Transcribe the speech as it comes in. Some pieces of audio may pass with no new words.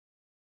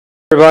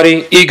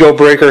Everybody, Ego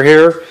Breaker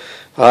here.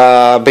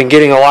 I've been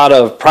getting a lot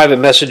of private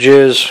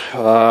messages,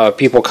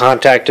 people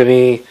contacting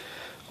me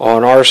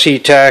on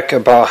RC Tech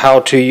about how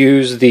to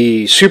use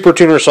the Super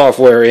Tuner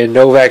software in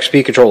Novak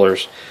speed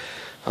controllers.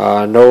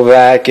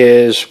 Novak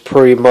is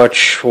pretty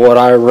much what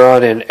I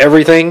run in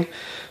everything.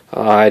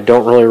 I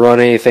don't really run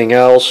anything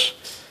else.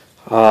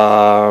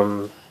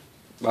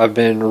 I've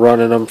been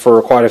running them for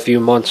quite a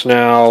few months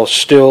now,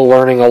 still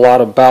learning a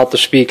lot about the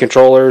speed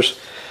controllers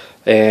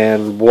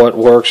and what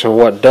works and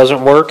what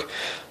doesn't work.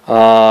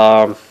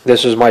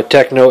 This is my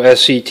Techno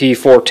SCT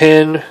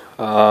 410.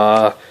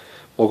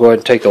 We'll go ahead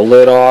and take the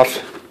lid off.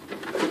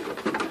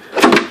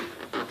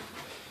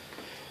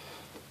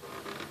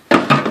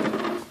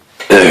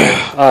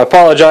 I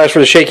apologize for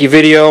the shaky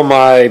video.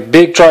 My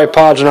big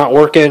tripod's not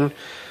working.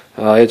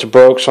 It's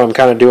broke, so I'm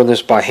kind of doing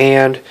this by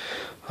hand.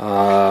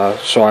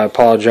 So I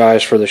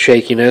apologize for the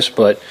shakiness,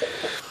 but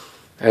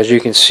as you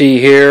can see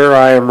here,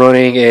 I am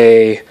running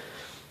a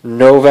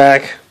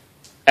Novak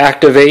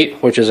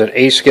Activate, which is an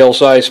 8-scale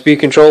size speed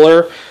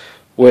controller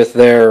with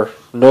their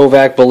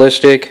Novak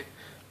Ballistic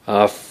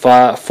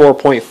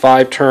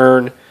 4.5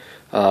 turn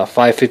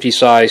 550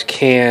 size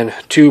CAN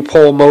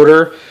 2-pole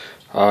motor.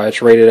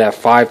 It's rated at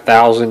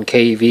 5,000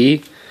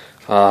 kV.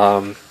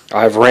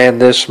 I've ran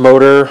this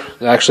motor,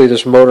 actually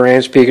this motor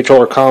and speed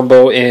controller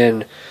combo,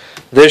 in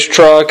this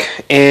truck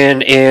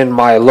and in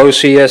my Low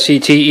C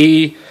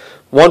SCTE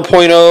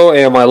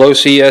 1.0 and my Low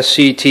C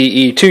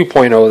SCTE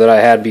 2.0 that I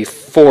had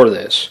before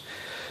this.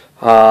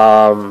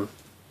 We'll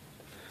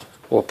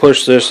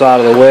push this out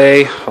of the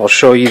way. I'll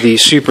show you the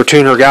Super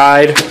Tuner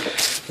guide.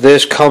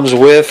 This comes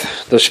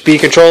with the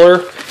speed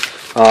controller.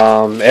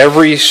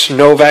 Every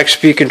Novak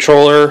speed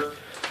controller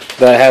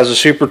that has a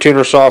Super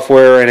Tuner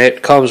software, and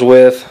it comes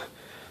with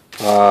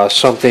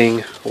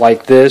something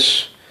like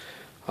this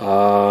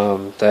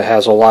that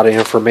has a lot of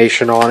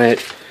information on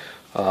it,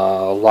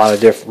 a lot of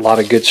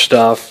good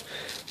stuff.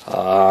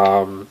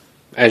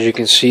 As you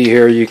can see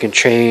here, you can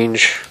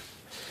change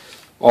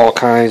all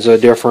kinds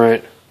of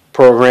different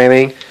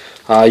programming.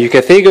 You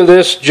can think of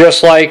this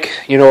just like,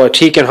 a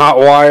Tekin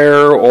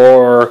Hotwire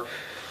or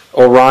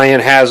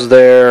Orion has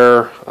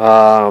their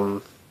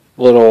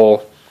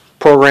little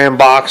program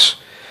box.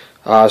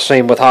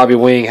 Same with Hobby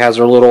Wing has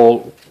their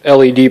little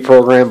LED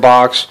program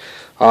box.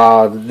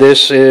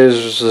 This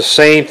is the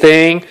same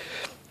thing,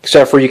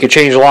 except for you can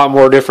change a lot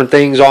more different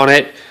things on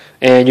it,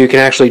 and you can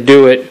actually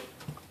do it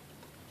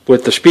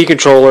with the speed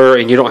controller,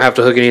 and you don't have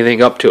to hook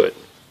anything up to it.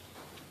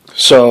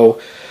 So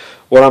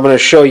what I'm going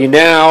to show you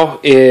now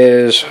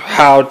is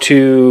how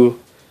to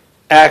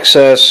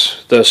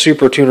access the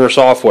Super Tuner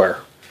software.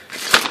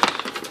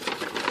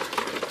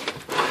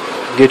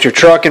 Get your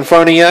truck in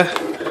front of you.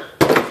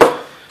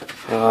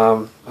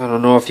 I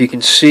don't know if you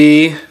can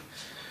see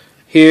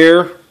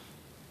here,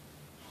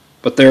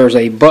 but there's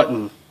a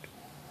button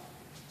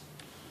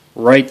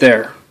right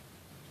there.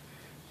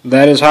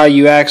 That is how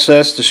you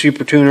access the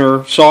Super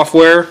Tuner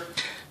software.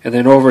 And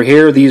then over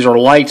here, these are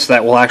lights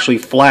that will actually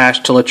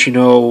flash to let you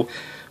know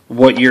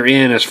what you're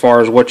in as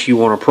far as what you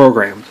want to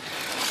program.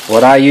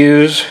 What I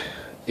use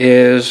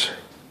is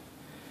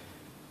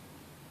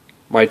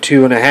my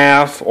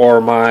 2.5 or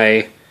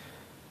my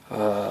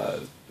I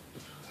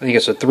think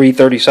it's a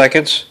 3/30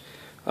 seconds.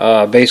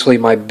 Basically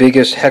my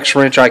biggest hex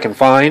wrench I can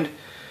find,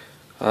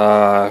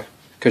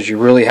 because you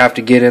really have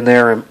to get in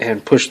there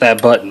and push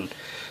that button.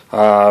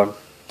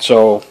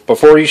 So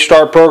before you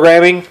start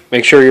programming,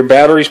 make sure your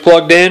battery's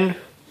plugged in.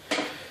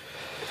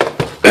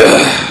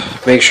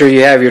 Make sure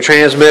you have your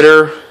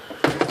transmitter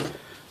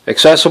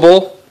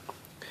accessible.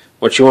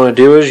 What you want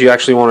to do is you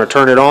actually want to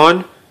turn it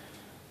on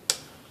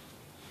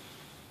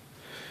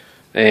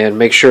and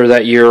make sure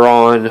that you're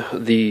on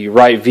the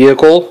right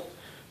vehicle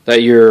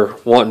that you're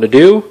wanting to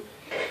do.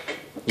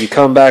 You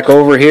come back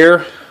over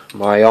here,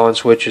 my on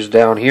switch is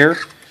down here,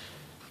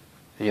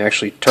 and you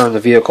actually turn the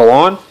vehicle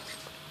on.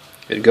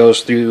 It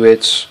goes through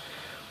its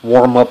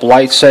warm-up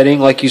light setting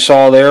like you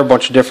saw there, a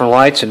bunch of different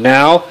lights, and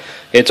now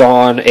it's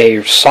on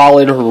a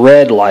solid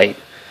red light,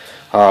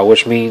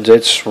 which means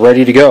it's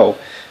ready to go.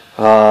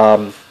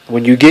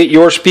 When you get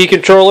your speed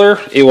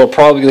controller, it will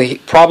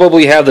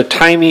probably have the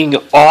timing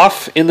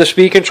off in the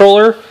speed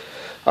controller.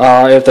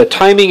 If the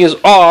timing is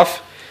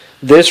off,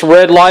 this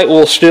red light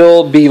will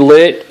still be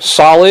lit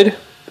solid,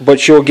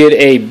 but you'll get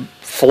a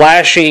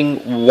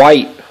flashing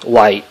white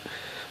light.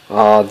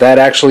 That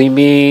actually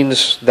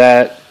means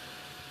that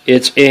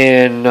it's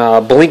in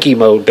blinky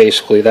mode,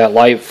 basically. That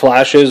light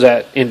flashes,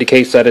 that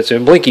indicates that it's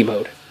in blinky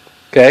mode.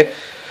 Okay,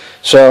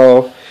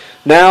 so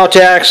now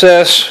to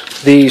access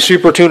the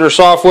Super Tuner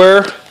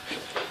software,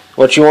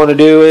 what you want to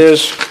do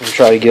is, let me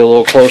try to get a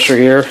little closer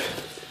here.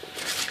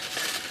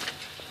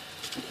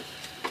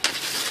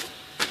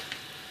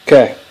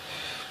 Okay,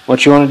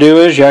 what you want to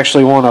do is you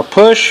actually want to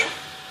push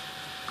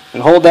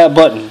and hold that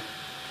button.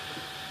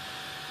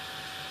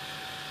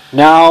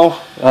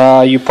 Now,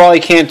 you probably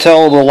can't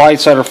tell the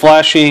lights that are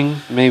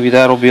flashing. Maybe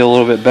that'll be a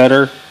little bit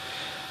better.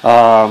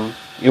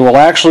 It will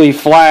actually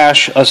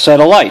flash a set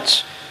of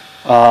lights.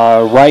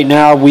 Right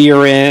now we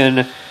are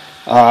in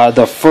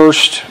the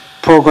first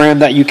program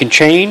that you can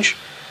change,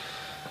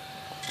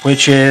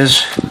 which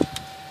is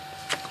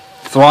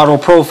throttle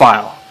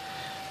profile.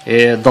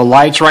 The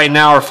lights right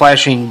now are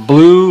flashing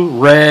blue,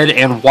 red,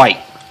 and white.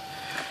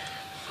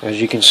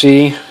 As you can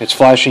see, it's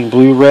flashing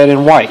blue, red,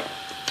 and white.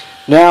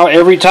 Now,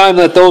 every time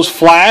that those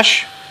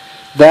flash,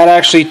 that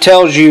actually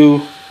tells you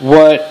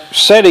what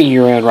setting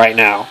you're in right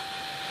now.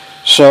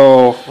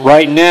 So,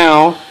 right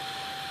now,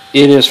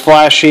 it is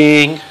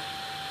flashing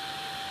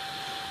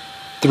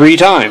 3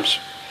 times.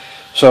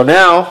 So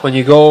now, when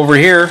you go over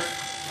here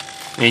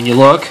and you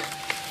look,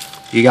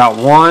 you got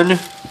 1,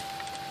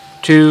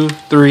 2,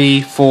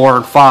 3, 4,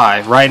 and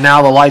 5. Right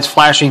now the light's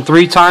flashing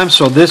 3 times,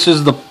 so this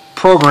is the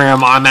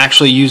program I'm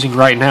actually using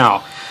right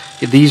now.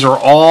 These are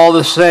all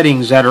the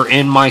settings that are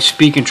in my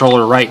speed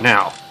controller right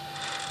now.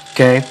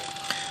 Okay,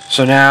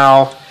 so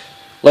now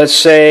let's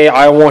say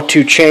I want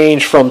to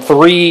change from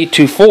 3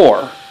 to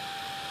 4.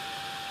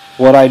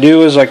 What I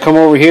do is I come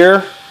over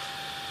here,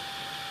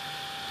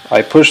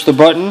 I push the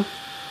button.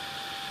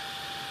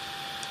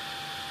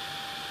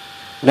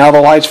 Now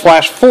the lights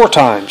flash 4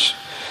 times,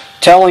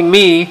 telling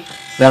me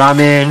that I'm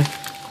in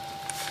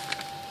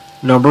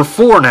number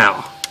 4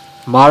 now.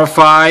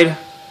 Modified,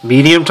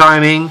 medium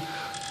timing,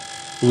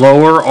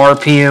 lower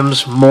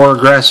RPMs, more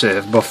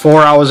aggressive.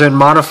 Before I was in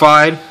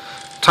modified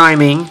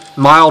timing,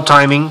 mild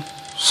timing,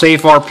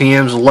 safe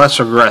RPMs, less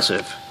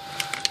aggressive.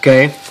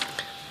 Okay,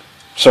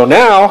 so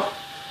now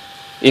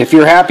if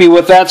you're happy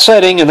with that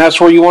setting and that's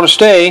where you want to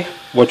stay,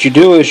 what you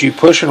do is you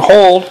push and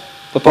hold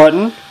the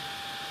button,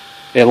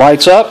 it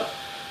lights up,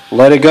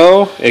 let it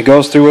go, it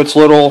goes through its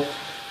little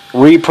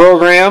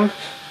reprogram,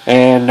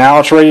 and now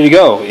it's ready to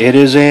go. It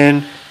is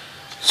in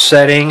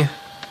setting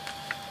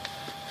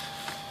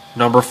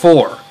number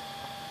 4.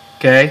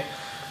 Okay,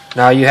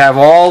 now you have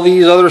all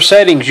these other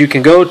settings you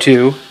can go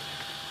to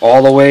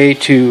all the way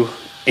to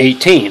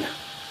 18.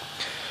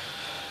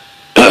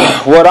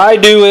 What I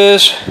do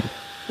is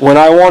when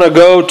I want to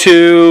go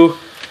to,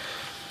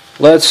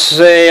 let's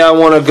say I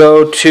want to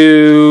go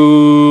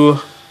to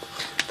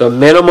the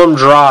minimum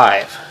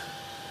drive.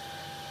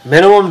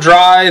 Minimum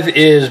drive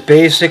is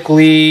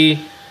basically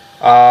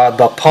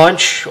the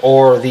punch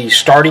or the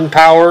starting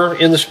power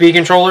in the speed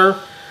controller.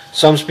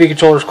 Some speed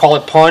controllers call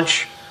it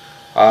punch.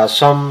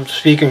 Some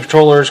speed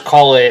controllers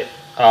call it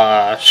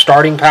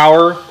starting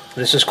power.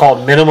 This is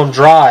called minimum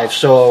drive.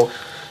 So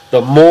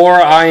the more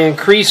I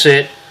increase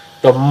it,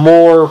 the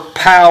more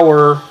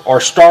power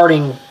or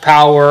starting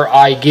power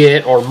I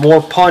get, or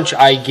more punch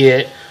I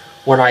get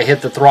when I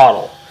hit the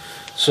throttle.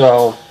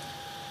 So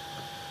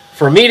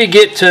for me to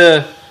get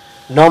to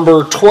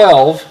number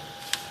 12,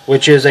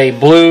 which is a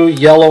blue,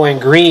 yellow, and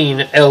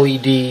green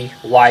LED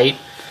light,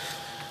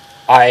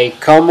 I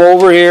come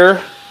over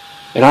here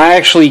and I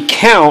actually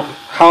count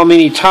how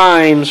many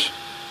times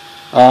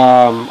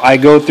I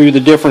go through the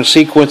different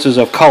sequences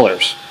of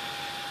colors.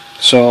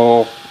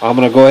 So I'm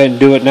going to go ahead and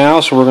do it now.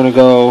 So we're going to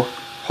go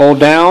hold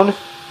down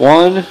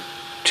 1,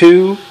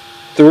 2,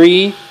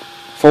 3,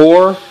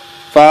 4,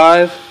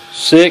 5,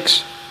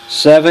 6,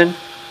 7,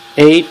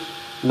 8,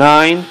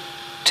 9,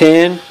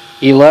 10,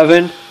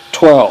 11,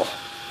 12.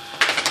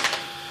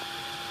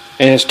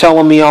 And it's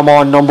telling me I'm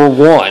on number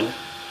 1.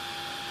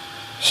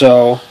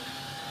 So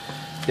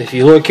if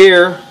you look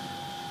here,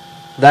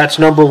 that's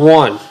number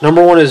 1.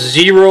 Number 1 is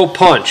 0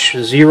 punch,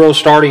 0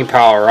 starting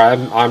power.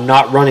 I'm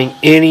not running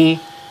any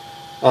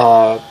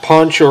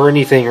punch or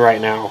anything right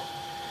now.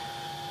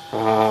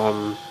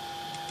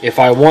 If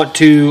I want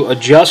to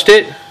adjust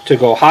it to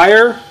go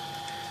higher,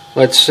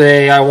 let's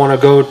say I want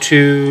to go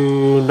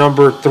to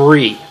number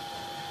 3,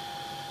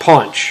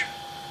 punch,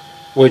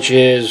 which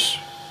is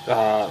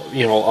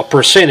a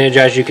percentage.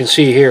 As you can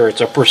see here,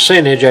 it's a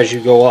percentage as you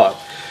go up.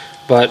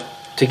 But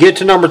to get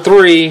to number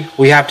 3,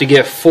 we have to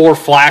get 4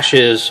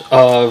 flashes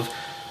of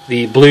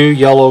the blue,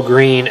 yellow,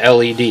 green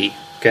LED.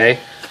 Okay,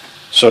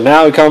 so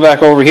now we come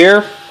back over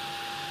here,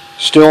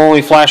 still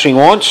only flashing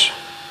once.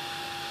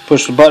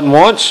 Push the button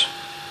once,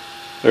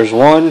 there's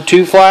 1,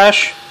 2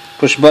 flash.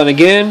 Push the button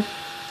again,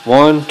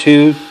 1,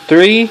 2,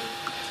 3,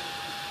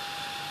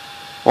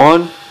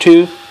 1,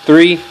 2,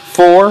 3,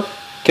 4.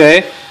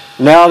 Okay,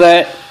 now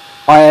that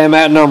I am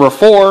at number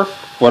 4,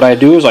 what I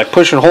do is I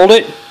push and hold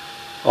it,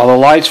 all the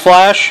lights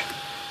flash,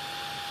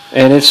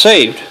 and it's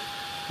saved.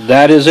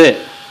 That is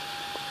it.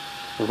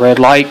 The red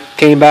light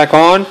came back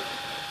on,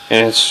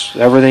 and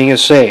everything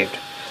is saved.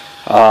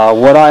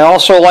 What I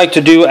also like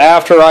to do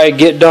after I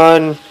get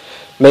done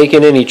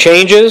making any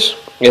changes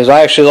is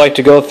I actually like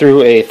to go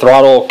through a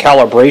throttle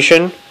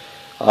calibration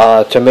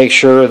to make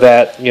sure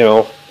that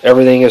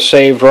everything is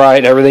saved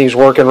right, everything's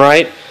working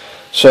right.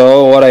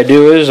 So what I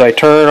do is I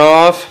turn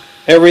off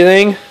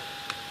everything.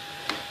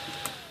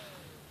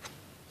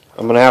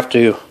 I'm going to have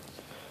to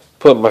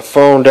put my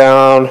phone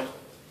down.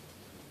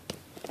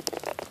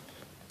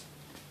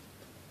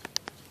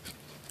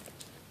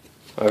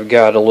 I've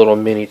got a little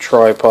mini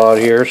tripod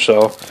here,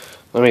 so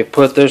let me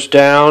put this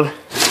down.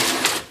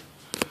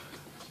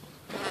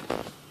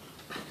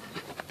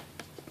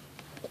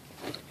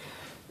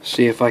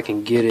 See if I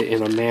can get it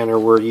in a manner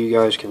where you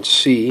guys can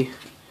see.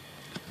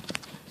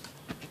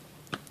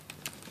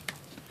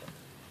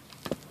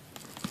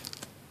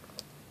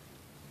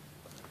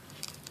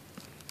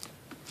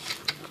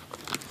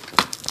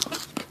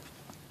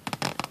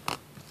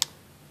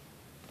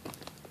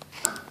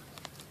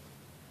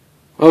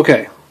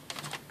 Okay,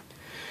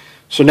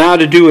 so now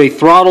to do a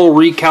throttle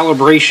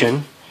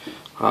recalibration,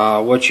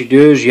 what you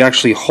do is you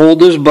actually hold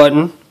this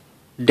button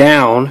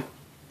down.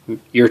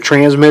 Your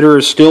transmitter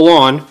is still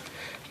on.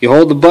 You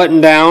hold the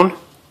button down.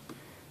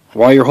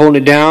 While you're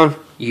holding it down,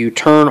 you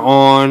turn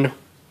on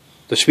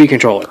the speed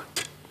controller.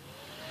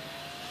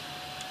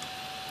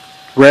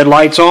 Red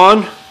light's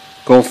on,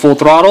 go full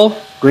throttle.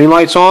 Green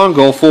light's on,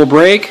 go full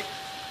brake.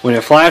 When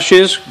it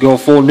flashes, go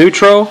full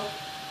neutral.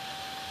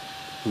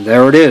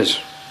 There it is.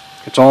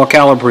 It's all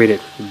calibrated.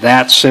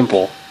 That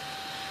simple.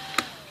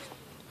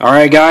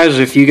 Alright guys,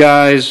 if you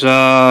guys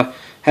have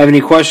any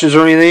questions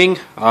or anything,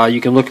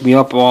 you can look me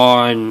up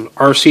on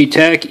RC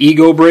Tech,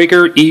 Ego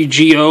Breaker,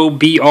 EGOBRKR,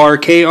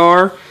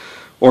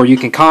 or you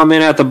can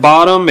comment at the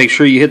bottom. Make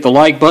sure you hit the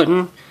like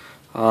button,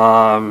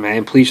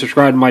 and please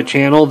subscribe to my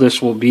channel.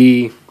 This will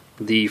be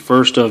the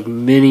first of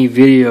many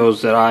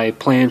videos that I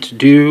plan to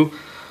do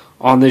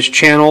on this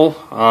channel.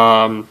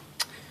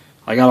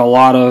 I got a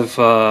lot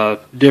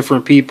of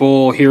different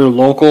people here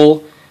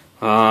local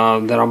that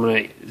I'm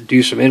going to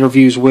do some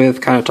interviews with,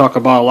 kind of talk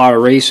about a lot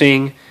of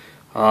racing,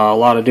 a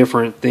lot of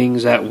different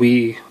things that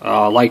we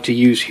like to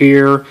use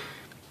here.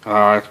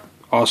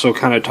 Also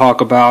kind of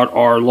talk about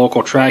our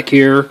local track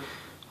here.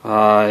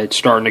 It's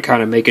starting to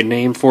kind of make a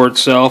name for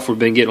itself. We've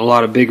been getting a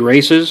lot of big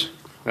races.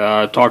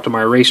 Talked to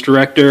my race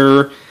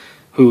director,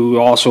 who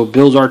also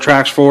builds our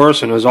tracks for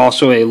us and is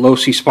also a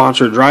LOSI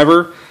sponsored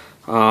driver.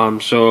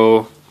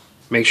 So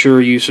make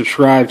sure you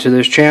subscribe to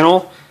this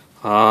channel,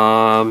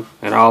 and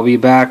I'll be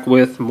back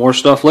with more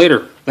stuff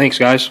later. Thanks,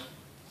 guys.